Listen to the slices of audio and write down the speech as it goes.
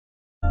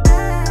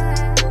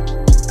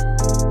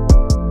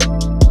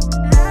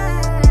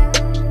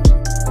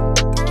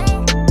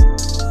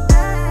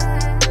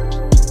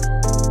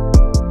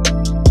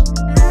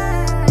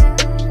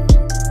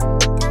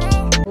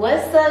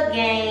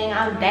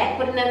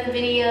another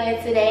video,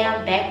 and today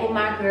I'm back with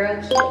my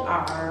girl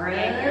Cierra.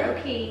 Hey,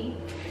 girl Key.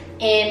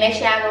 And make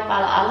sure y'all go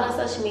follow all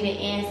her social media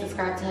and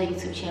subscribe to her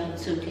YouTube channel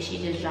too, because she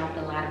just dropped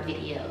a lot of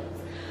videos.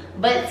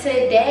 But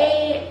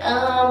today,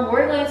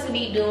 we're going to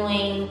be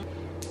doing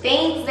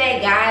things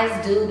that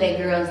guys do that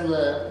girls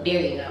love.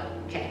 There you go.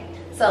 Okay.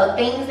 So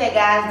things that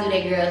guys do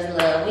that girls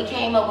love. We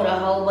came up with a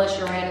whole bunch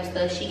of random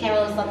stuff. She came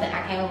up with something,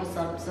 I came up with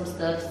some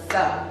stuff.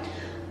 So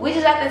we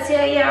just have to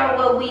tell y'all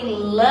what we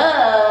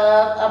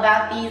love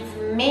about these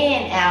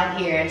men out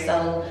here.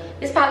 So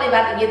it's probably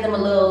about to give them a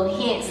little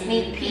hint,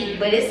 sneak peek,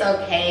 but it's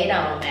okay, it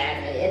don't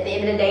matter. At the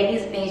end of the day,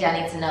 these are things y'all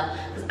need to know.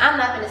 Because I'm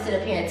not gonna sit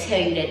up here and tell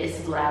you that this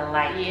is what I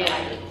like. Yeah.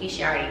 Like, you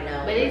should already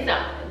know. But it's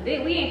not, we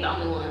ain't the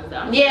only ones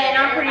though. Yeah, and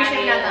I'm pretty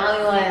sure you're not the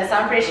only one. So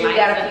I'm pretty sure we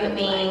got a few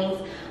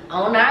things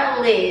on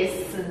our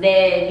list that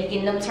be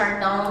getting them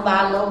turned on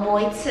by a little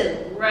boy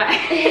too.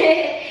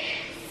 Right.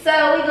 So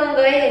we're gonna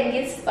go ahead and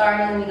get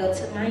started. Let me go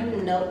to my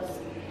notes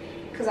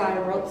because I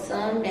wrote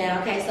some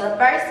down. Okay, so the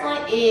first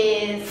one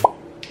is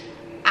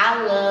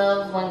I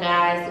love when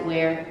guys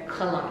wear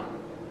cologne.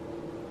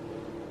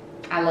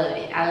 I love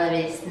it. I love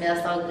it. It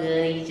smells so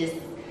good.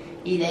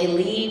 They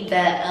leave the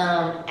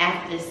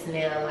after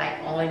smell like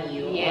on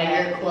you, on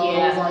your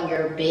clothes, on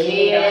your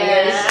bed,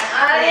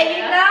 on your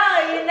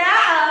you know.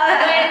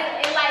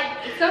 But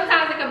like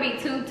sometimes it can be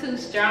too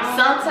strong.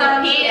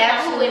 Sometimes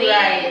absolutely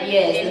right.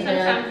 Yes. And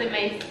sometimes it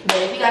makes. But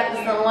if you got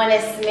someone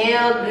that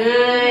smell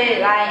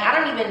good, like I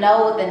don't even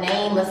know what the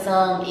name of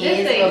some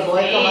is for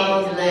boy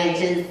colognes, but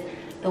just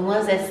the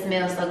ones that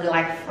smell so good,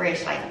 like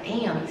fresh, like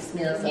damn, it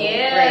smells so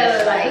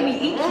fresh,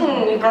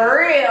 like for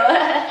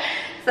real.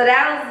 So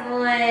that was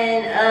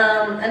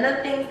one.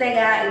 Another thing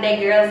that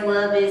girls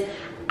love is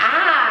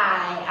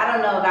I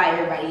don't know about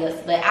everybody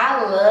else, but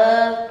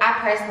I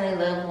personally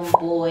love when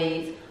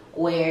boys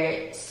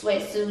wear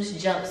sweatsuits,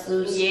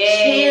 jumpsuits,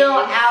 chill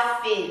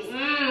outfits.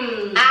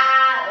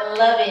 I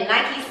love it.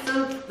 Nike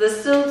suits, the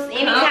suits,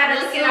 any kind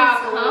of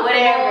suits,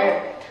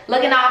 whatever.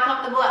 Looking all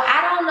comfortable.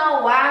 I don't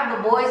know why,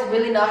 but boys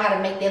really know how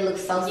to make that look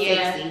so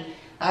sexy.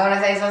 When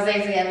I say so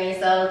sexy, I mean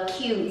so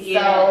cute,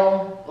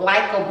 so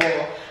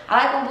likable.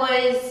 I like when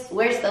boys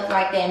wear stuff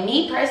like that.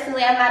 Me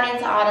personally, I'm not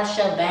into all the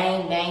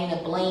shebang bang, the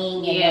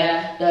bling,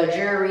 and the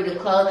jewelry, the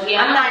clothes.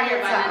 I'm not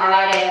into all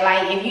that.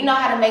 Like, if you know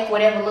how to make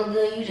whatever look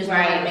good, you just know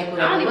how to make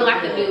whatever look good. I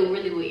don't even like to do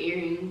really with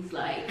earrings.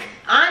 Like,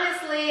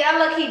 honestly, I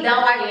low-key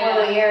don't like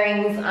wearing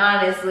earrings,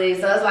 honestly.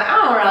 So it's like, I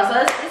don't know.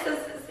 So it's just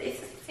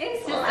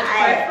a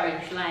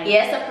preference. Like,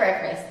 yeah, it's a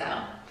preference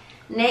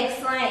though.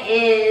 Next one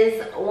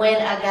is when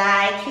a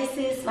guy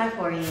kisses my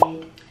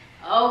forehead.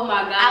 Oh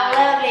my God. I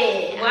love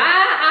it. Why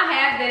I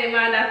have that in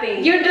mind, I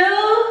think. You do?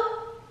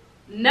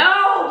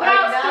 No, but I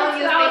was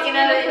thinking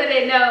of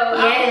it. No,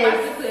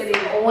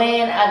 yes.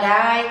 When a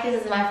guy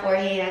kisses my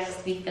forehead, I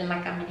just be feeling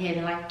like I'm in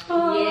heaven. Like,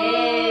 oh.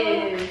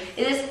 Yes.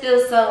 It just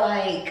feels so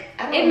like,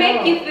 I don't know. It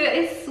makes you feel,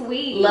 it's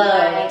sweet.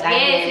 Love. Like,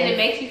 yes, and it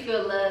makes you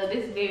feel loved.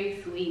 It's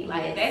very sweet.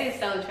 Like, that is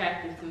so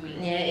attractive to me.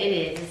 Yeah,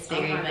 it is. It's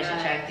very much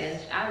attractive.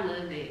 I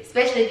love it.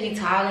 Especially if you're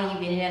tall and you've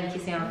been in there and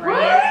kissing on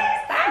friends.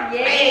 Stop.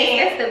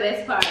 Yes, that's the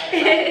best part.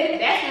 Like,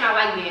 that's when I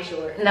like being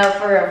short. No,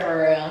 for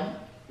real.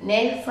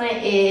 Next one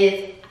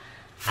is,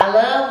 I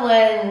love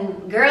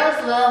when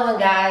girls love when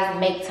guys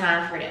make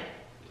time for them.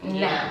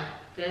 Yeah,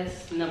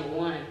 that's number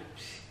one.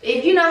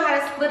 If you know how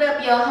to split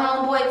up your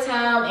homeboy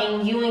time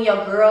and you and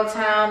your girl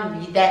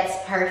time, that's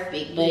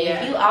perfect. But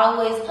if you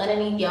always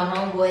underneath your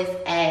homeboy's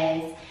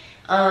ass,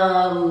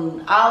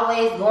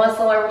 always going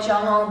somewhere with your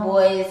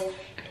homeboys,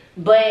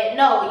 but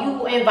no,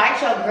 you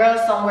invite your girl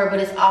somewhere, but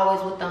it's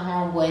always with the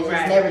homeboys.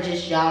 It's never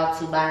just y'all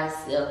two by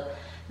yourself.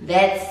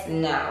 That's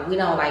we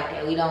don't like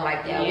that. We don't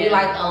like that. We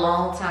like a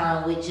long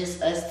time with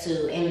just us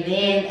two, and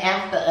then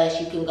after us,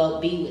 you can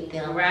go be with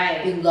them.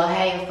 Right. You can go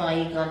have fun.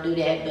 You can go do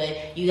that,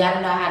 but you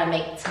gotta know how to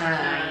make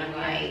time.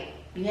 Like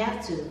you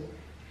have to,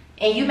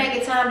 and you make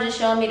it time just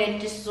showing me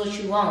that this is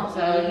what you want.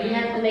 So you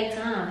have to make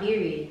time.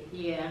 Period.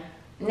 Yeah.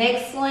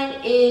 Next one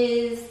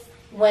is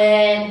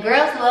when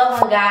girls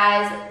love when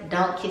guys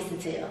don't kiss and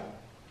tell.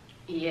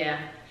 Yeah.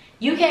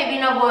 You can't be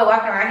no boy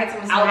walking around here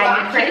telling me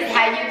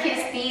how you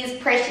kiss these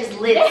precious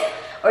lips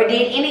or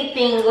did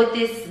anything with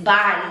this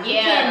body. You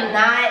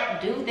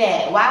cannot do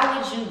that. Why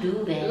would you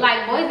do that?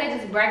 Like boys that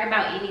just brag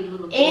about any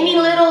little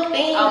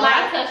thing. Oh,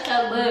 like touch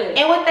her butt.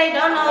 And what they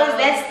don't know is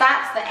that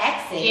stops the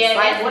access. Yeah,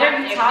 like what are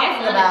you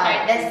talking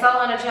about? That's so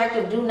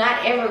unattractive. Do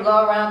not ever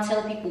go around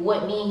telling people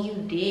what me and you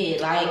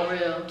did.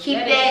 Like keep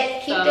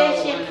that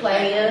shit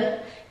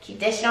player. Keep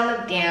that shit on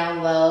the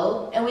down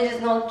low, and we're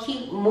just gonna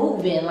keep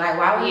moving. Like,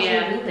 why would you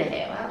do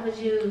that? Why would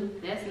you?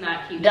 That's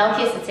not cute. Don't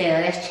kiss and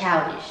tell. That's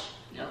childish.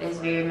 No, that's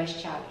very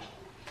much childish.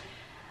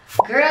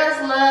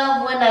 Girls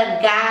love when the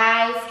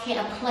guys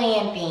can't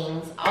plan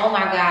things. Oh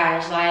my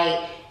gosh!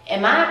 Like,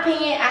 in my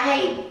opinion,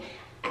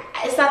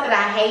 it's not that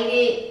I hate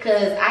it,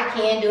 because I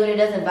can do it. It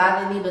doesn't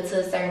bother me, but to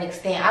a certain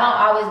extent, I don't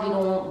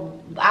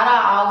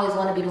always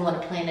want to be the one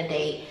to plan a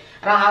date.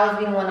 I don't always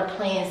be the one to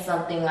plan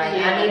something. Like,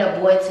 I need a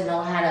boy to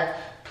know how to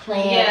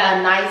plan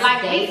a nice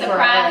like, day be for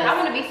surprised. us. I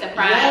want to be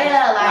surprised.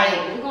 Yeah,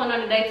 like we're going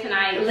on a date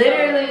tonight.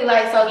 literally,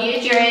 like, so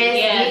get dressed,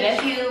 yeah,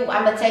 get cute.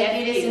 I'm gonna take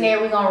you this and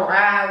there. We're gonna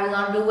ride. We're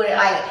gonna do it.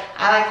 Like,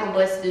 I like for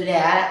boys to do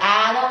that.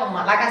 I don't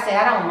mind. Like I said,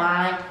 I don't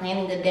mind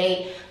planning the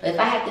date, but if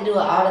I have to do it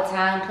all the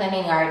time,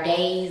 planning our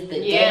days, the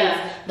dates,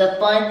 the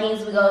fun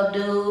things we gonna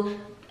do,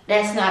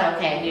 that's not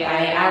okay. Yeah,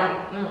 like, I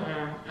don't.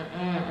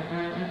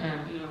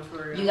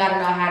 You gotta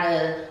know how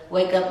to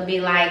wake up and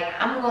be like,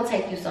 I'm gonna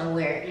take you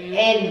somewhere.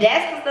 And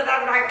that's the stuff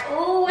I'm like,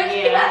 ooh, what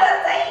you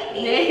gotta take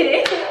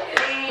me?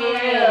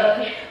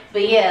 Yeah.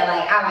 But yeah,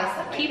 like, I like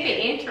stuff like Keep it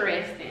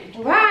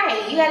interesting.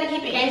 Right, you gotta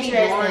keep it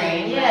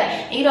interesting.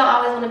 Yeah, and you don't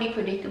always want to be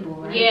predictable,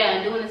 right?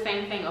 Yeah, doing the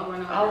same thing over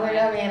and over. Over and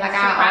over again. Like,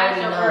 surprise I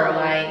already know, girl.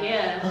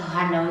 like, oh,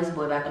 I know this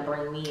boy about to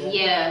bring me up.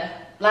 Yeah.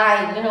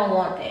 Like, you don't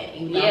want that.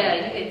 You don't. Yeah,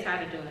 you get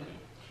tired of doing it.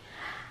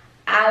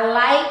 I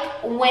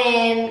like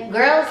when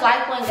girls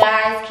like when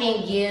guys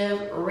can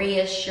give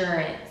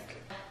reassurance.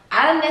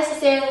 I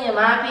necessarily, in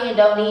my opinion,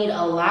 don't need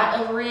a lot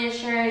of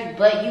reassurance,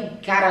 but you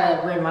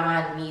gotta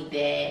remind me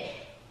that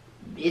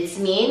it's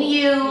me and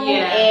you,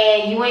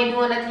 and you ain't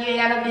doing nothing you ain't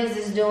got no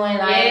business doing.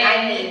 Like,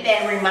 I need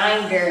that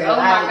reminder. Oh like,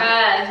 my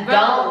gosh, bro.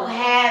 Don't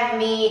have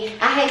me.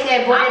 I hate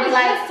that boy. I was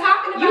like, just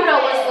talking about you know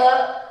what's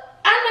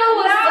up. I know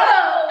what's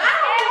up. I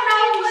don't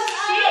know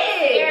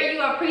shit. Sarah, you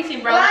are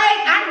preaching, bro.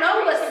 Like, I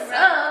know what's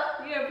up.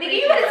 Nigga,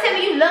 you better tell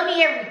me you love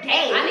me every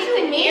day. I need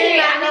to hear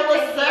it. I know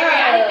what's up.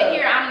 I need to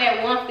hear I'm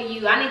that one for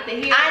you. I need to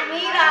hear I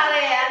need all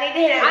that. I need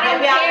to hear that. I don't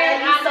care. I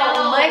love you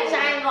so much.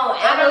 I ain't gonna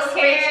ever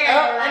switch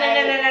up.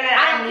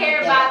 I don't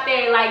care about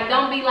that. Like,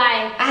 don't be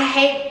like.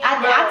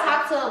 I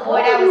talked to a boy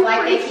that was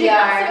like that,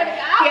 Cierra.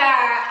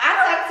 I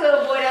talked to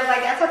a boy that was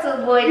like that. I talked to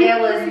a boy that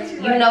was,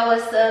 you know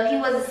what's up. He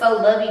wasn't so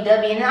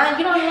lovey-dovey. And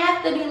you don't have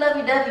to be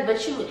lovey-dovey, but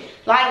you,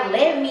 like,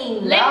 let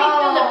me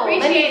know. Let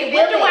me feel appreciated.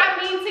 What do I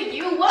mean to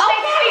you? What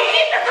makes me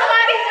mean to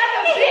somebody's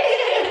other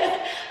bitch?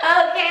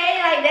 Okay,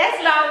 like,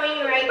 that's not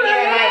me right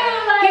there.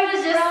 Like, he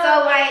was just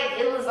so, like,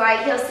 it was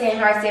like he'll send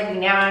hearts every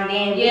now and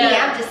then. Yeah,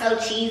 I'm just so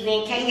cheesy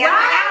and can't get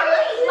out.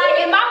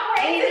 Like, in my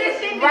brain, this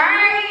shit.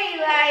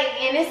 Right,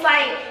 like, and it's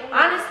like,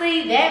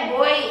 honestly, that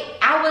boy,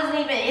 I wasn't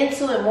even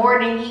into it more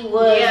than he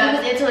was. He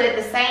was into it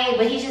the same,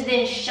 but he just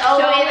didn't show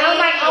it. I was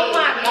like, oh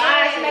my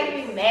gosh, it makes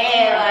me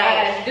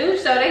mad. Like, do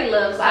show they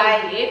love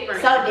so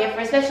different. So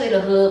different, especially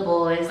the hood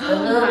boys. The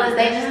hood ones,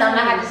 they just don't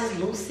know how to just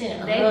loosen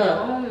up. They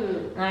don't.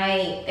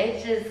 Like,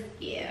 they just,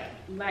 yeah.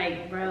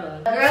 Like,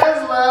 bro.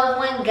 Girls love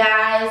when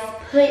guys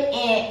put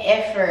in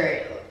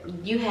effort.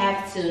 You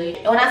have to.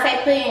 When I say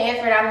put in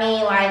effort, I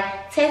mean,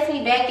 like, text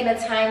me back in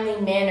a timely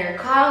manner.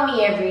 Call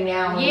me every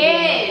now and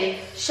then.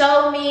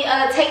 Show me,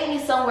 take me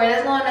somewhere.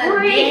 Let's go on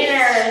a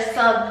dinner or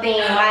something.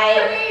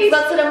 Like,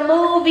 go to the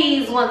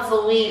movies once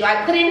a week.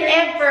 Like, put in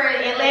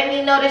effort and let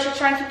me know that you're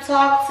trying to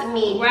talk to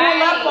me. Pull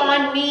up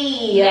on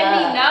me. Let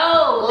me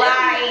know.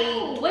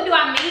 Like, what do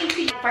I mean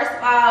to you? First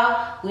of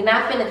all, we're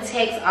not finna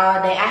text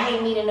all day. I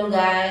hate meeting new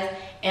guys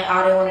and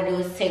all they want to do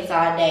is text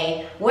all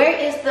day. Where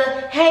is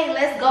the, hey,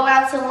 let's go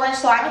out to lunch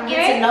so I can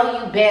get to know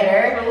you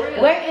better?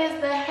 Where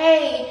is the,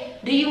 hey,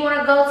 do you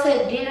want to go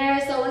to dinner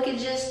so we can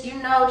just, you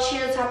know,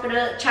 chill, chop it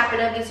up,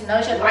 get to know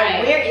each other?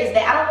 Like, where is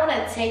that? I don't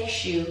want to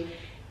text you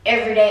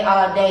every day,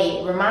 all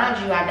day.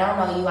 Remind you I don't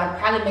know you. I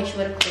probably meet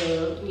you at a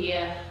club.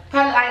 Yeah.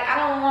 Probably, like, I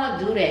don't want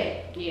to do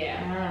that. Yeah.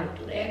 I don't want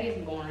to do that. That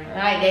is boring.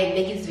 Right, that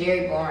gets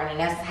very boring, and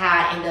that's how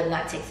I end up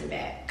not texting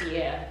back.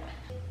 Yeah.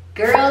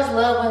 Girls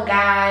love when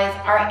guys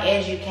are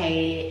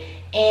educated.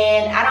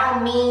 And I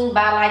don't mean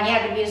by, like, you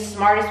have to be the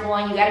smartest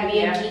one. You got to be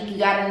a geek. You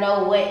got to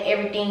know what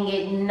everything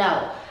is.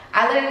 No.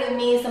 I literally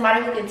mean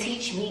somebody who can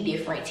teach me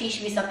different.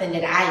 Teach me something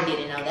that I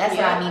didn't know. That's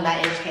what I mean by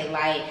educate.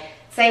 Like,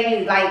 say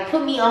me, like,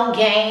 put me on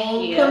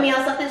game. Put me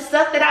on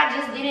stuff that I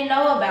just didn't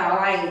know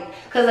about. Like,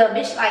 because a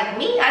bitch like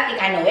me, I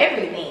think I know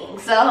everything.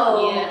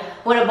 So,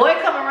 when a boy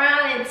come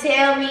around and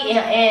tell me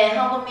and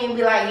humble me and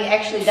be like, you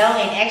actually don't,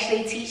 and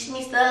actually teach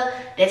me stuff,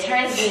 that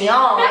turns me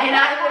on. And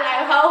I be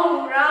like,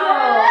 hold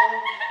on.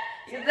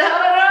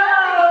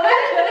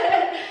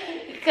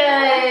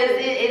 Because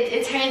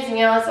it turns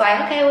me on. It's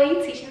like, okay, well,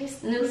 you teach me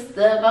new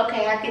stuff.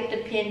 Okay, I get to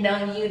depend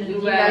on you.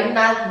 You know, you're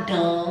not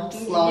dumb,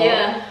 slow.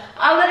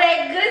 All of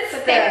that good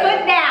stuff. Stay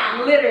put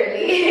down.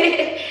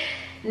 Literally.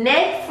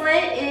 Next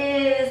one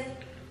is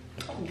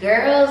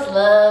girls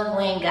love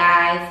when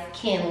guys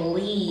can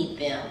lead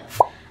them.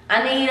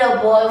 I need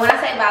a boy. When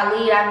I say about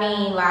lead, I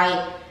mean,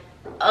 like,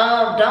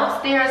 don't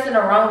steer us in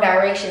the wrong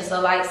direction.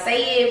 So, like,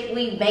 say if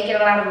we making a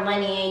lot of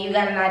money and you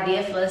got an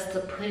idea for us to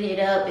put it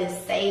up and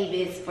save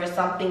it for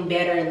something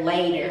better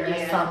later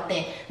or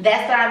something.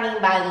 That's what I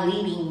mean by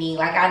leading me.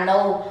 Like, I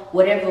know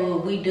whatever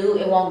we do,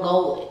 it won't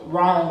go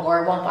wrong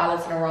or it won't fall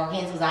into the wrong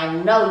hands because I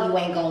know you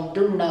ain't gonna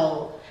do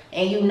no,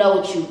 and you know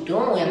what you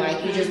doing.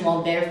 Like, you just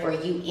want better for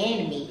you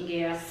and me.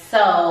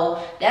 So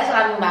that's what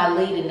I mean by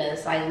leading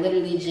us. Like,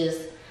 literally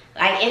just,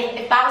 like,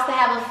 if I was to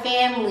have a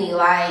family,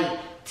 like,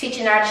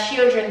 teaching our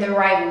children the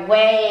right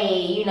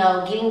way, you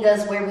know, getting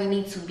us where we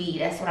need to be.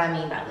 That's what I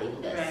mean by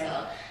leading us.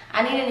 So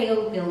I need a nigga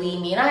who can lead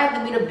me. And I don't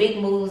have to be the big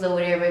moves or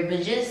whatever,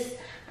 but just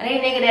I need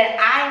a nigga that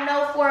I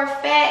know for a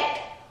fact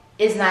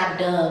is not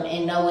dumb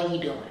and know what he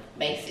doing,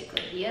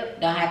 basically. Yep.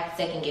 Don't have to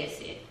second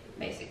guess it,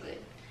 basically.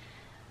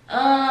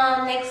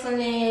 Next one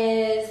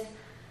is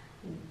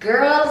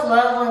girls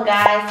love when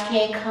guys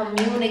can't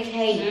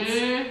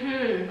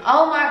communicate.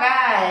 Oh my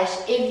gosh.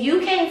 If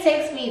you can't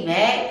text me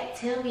back,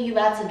 tell me you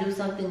about to do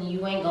something and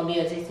you ain't gonna be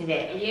able to text me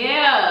back.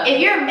 Yeah.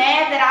 If you're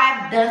mad that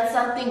I've done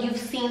something, you've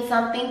seen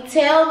something,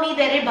 tell me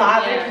that it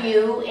bothered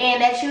you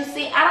and that you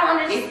see. I don't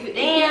understand. If you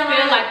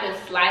feel like the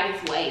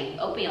slightest way,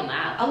 open your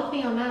mouth. Open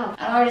your mouth.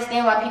 I don't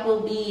understand why people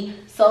be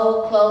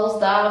so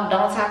closed off,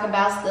 don't talk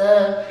about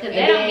stuff. Because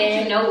they don't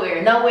get you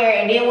nowhere.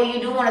 Nowhere. And then when you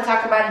do want to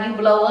talk about it, you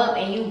blow up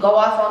and you go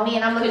off on me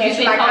and I'm looking at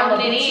you like I'm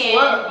gonna beat you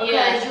up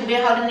because you've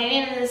been holding it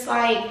in, and it's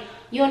like,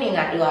 you don't even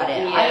gotta do all that.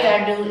 All you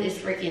gotta do is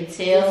freaking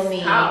tell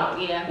me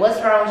what's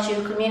wrong with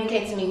you,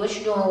 communicate to me what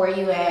you doing, where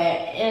you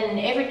at, and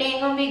everything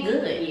gonna be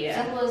good.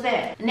 Simple as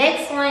that.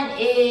 Next one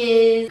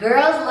is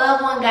girls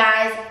love when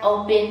guys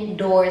open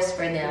doors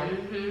for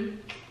them.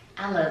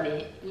 I love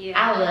it.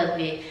 I love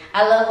it.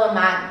 I love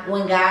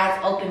when guys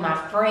open my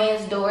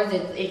friends' doors.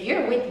 If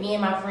you're with me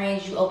and my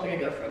friends, you open the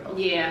door for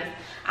them.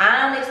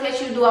 I don't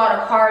expect you to do all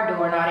the car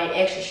door and all that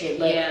extra shit,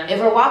 but if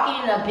we're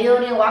walking in a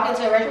building, walking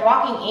to a restaurant,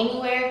 walking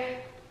anywhere,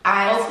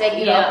 I expect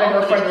you to open the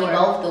door for the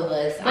both of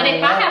us. But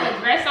if I have a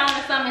dress on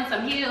or something,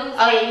 some heels,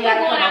 you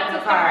gotta going out to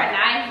the car at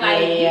night, like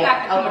you got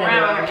to come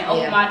around and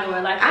open my door.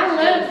 Like I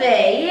love that.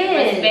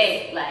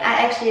 Respect. Like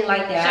I actually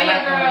like that. Show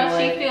your girl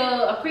she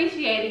feel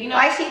appreciated. You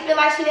know, like she feel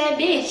like she that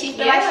bitch. She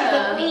feel like she's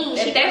a queen.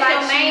 If that's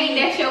your main,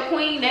 that's your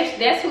queen.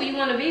 That's who you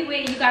want to be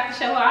with. You got to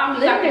show her out.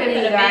 You got to give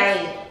her the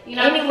best. You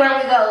know, anywhere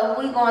we go, if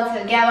we going to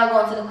the gala,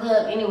 going to the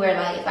club, anywhere,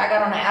 like if I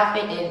got on an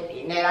outfit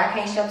that I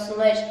can't show too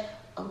much,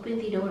 open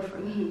the door for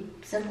me.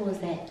 Simple as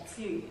that.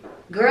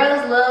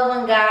 Girls love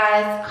when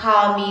guys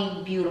call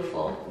me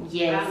beautiful.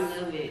 Yes. I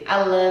love it.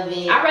 I love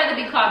it. I'd rather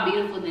be called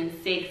beautiful than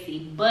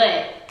sexy,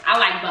 but I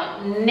like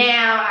both.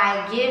 Now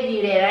I give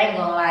you that. I ain't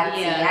gonna lie to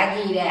you. I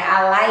give you that. I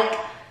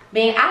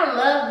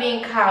love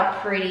being called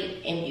pretty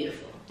and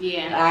beautiful.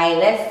 Like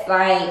that's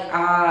like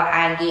all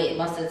I get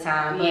most of the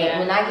time. But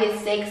when I get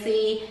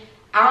sexy,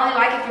 I only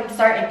like it from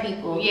certain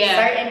people.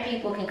 Certain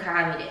people can call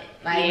me that.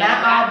 Like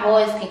not all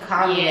boys can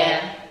call me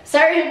that.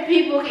 Certain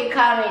people can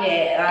call me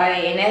that.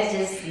 Like, and that's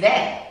just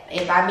that.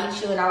 If I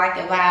meet you and I like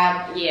the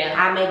vibe,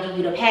 I may give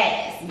you the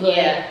pass.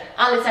 But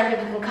only certain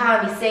people can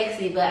call me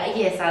sexy. But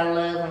yes, I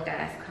love when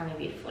guys call me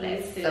beautiful.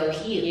 That's so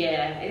cute.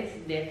 Yeah, it's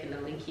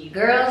definitely cute.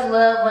 Girls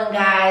love when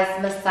guys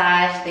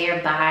massage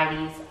their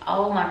bodies.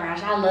 Oh my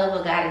gosh, I love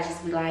a guy to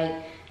just be like,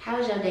 how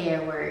was your day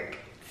at work?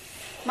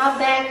 My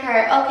back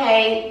hurt.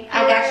 Okay,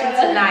 I got you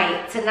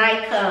tonight.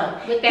 Tonight come.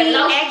 With that he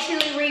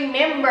actually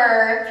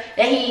remember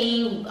that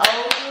he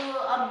owes you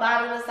a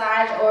body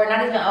massage, or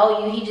not even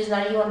owe you. He just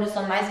know he want to do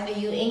something nice for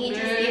you, and he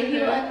just give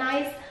you a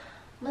nice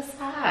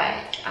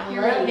massage. I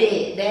love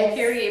it. That's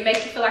period. It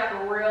makes you feel like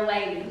a real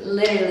lady.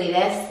 Literally,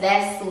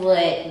 that's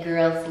what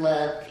girls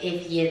love.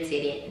 If you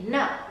didn't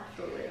know.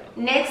 For real.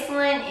 Next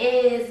one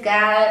is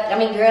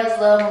girls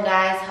love when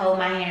guys hold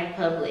my hand in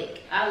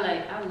public. I love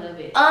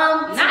it.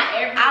 Not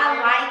everywhere.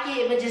 I like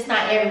it, but just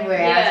not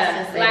everywhere.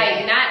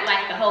 Not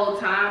like the whole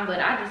time,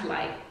 but I just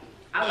like.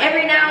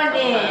 Every now and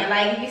then,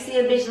 like if you see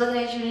a bitch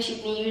looking at you and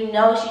you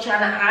know she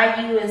trying to eye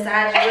you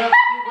inside you, you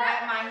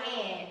grab my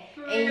hand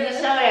and you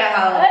show that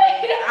hoe.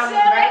 I'm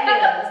right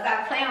here.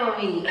 Stop playing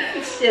with me,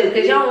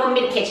 because you don't want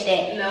me to catch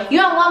that. No. You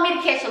don't want me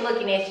to catch her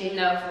looking at you.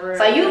 No, for real.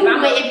 So if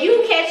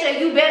you catch her,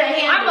 you better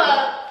handle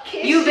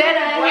it. You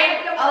better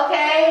handle.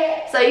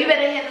 Okay. So you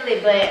better handle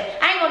it. But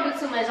I ain't gonna do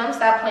too much. I'm gonna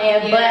stop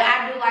playing. But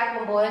I do like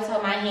when boys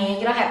hold my hand.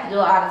 You don't have to do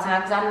it all the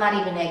time because I'm not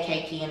even that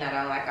cakey and I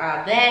don't like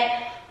all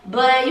that.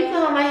 But you can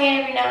hold my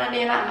hand every now and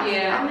then.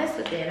 I mess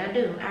with that. I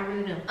do. I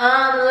really do.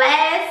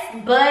 Last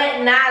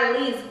but not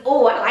least,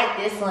 oh, I like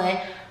this one.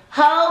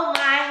 Hold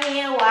my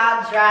hand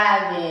while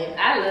driving.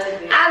 I love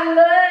it. I love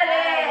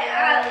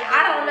it. I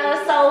don't know.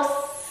 It's so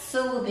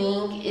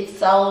soothing. It's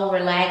so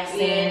relaxing.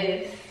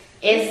 Yes.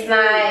 It's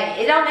not.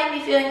 It don't make me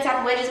feel any type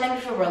of way. It just make me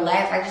feel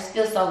relaxed. I just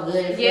feel so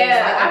good. It feels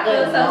like I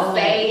feel so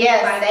safe.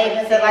 Yeah, safe.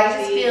 And so like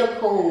just feel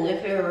cool. It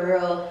feel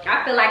real.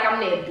 I feel like I'm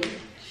that bitch.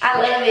 I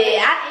love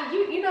it.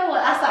 You know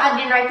what? I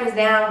didn't write this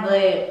down,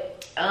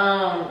 but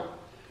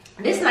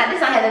this not have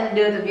nothing to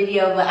do with the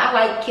video, but I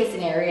like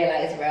kissing at red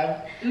lights, bro.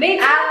 Me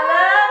too.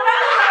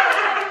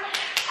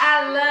 I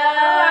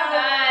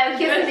love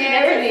kissing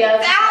at red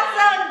lights. I'm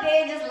so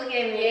dead just looking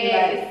at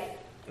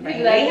me.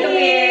 Like come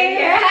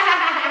here.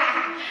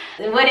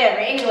 Whatever.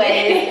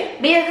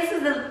 Anyways, because this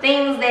is the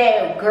things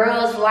that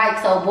girls like.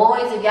 So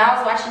boys, if y'all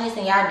was watching this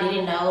and y'all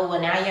didn't know, well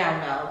now y'all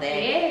know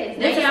that. Yes.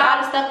 This is all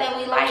the stuff that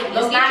we like.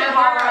 It's not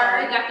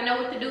hard. You got to know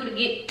what to do to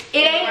get. It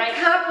ain't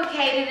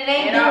complicated. It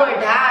ain't do or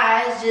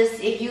die. It's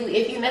just if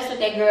you mess with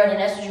that girl, then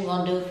that's what you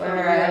gonna do for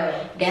her.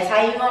 That's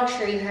how you gonna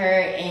treat her,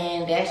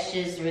 and that's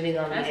just really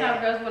gonna be. That's how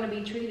girls want to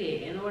be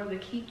treated in order to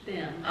keep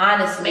them.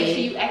 Honestly, make sure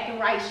you acting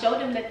right. Show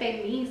them that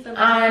they mean something.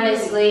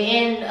 Honestly,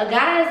 and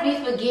guys be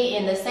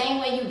forgetting the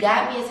same way you got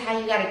me is how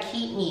you gotta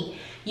keep me.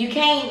 You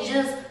can't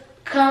just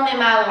come in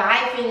my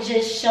life and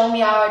just show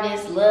me all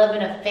this love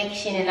and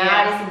affection and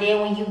all this, and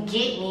then when you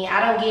get me,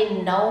 I don't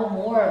get no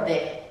more of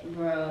that.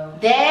 Bro,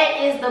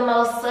 that is the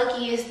most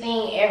suckiest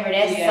thing ever.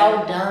 That's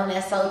so dumb,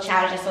 that's so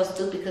childish, that's so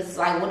stupid, because it's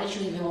like, what did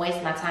you even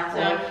waste my time for?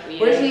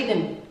 What did you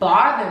even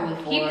bother me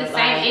for? Keep the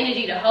same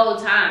energy the whole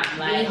time.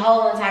 The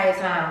whole entire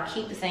time.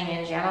 Keep the same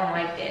energy. I don't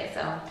like that.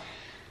 So,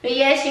 but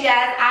yes, you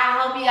guys, I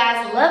hope you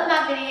guys loved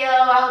my video.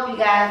 I hope you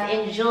guys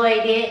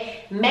enjoyed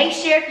it. Make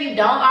sure, if you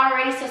don't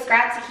already,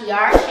 subscribe to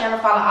Kiara's channel.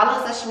 Follow all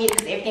of social media,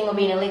 because everything will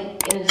be in the link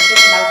in the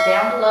description box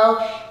down below.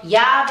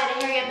 Y'all better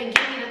hurry up and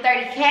give me the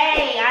 30K.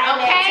 I am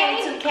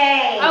at 22K.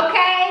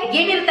 Okay.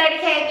 Give me the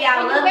 30K if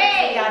y'all love it.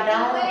 If y'all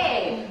don't,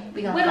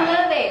 we gonna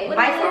fight.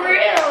 Like, for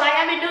real. Like,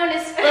 I've been doing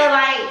this for,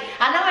 like,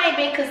 I know I ain't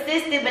been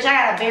consistent, but y'all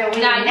gotta bear with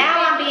me.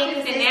 Now I'm being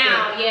consistent.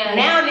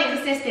 Now I'm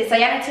being consistent. So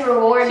y'all need to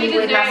reward me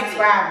with my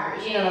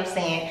subscribers. You know what I'm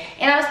saying?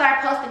 And I'm gonna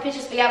start posting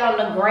pictures for y'all on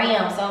the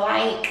gram. So,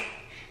 like,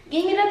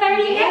 give me the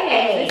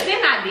 30K.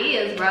 Send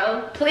ideas,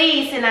 bro.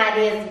 Please send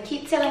ideas.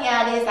 Keep telling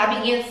y'all this. I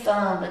be getting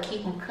some, but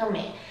keep them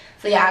coming.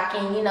 So y'all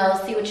can, you know,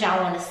 see what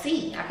y'all want to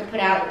see. I can put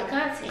out the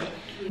content.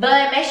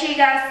 But make sure you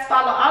guys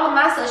follow all of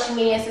my social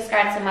media and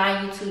subscribe to my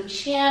YouTube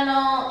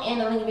channel. And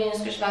the link will be in the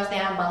description box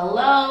down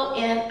below.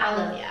 And I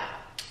love y'all.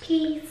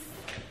 Peace.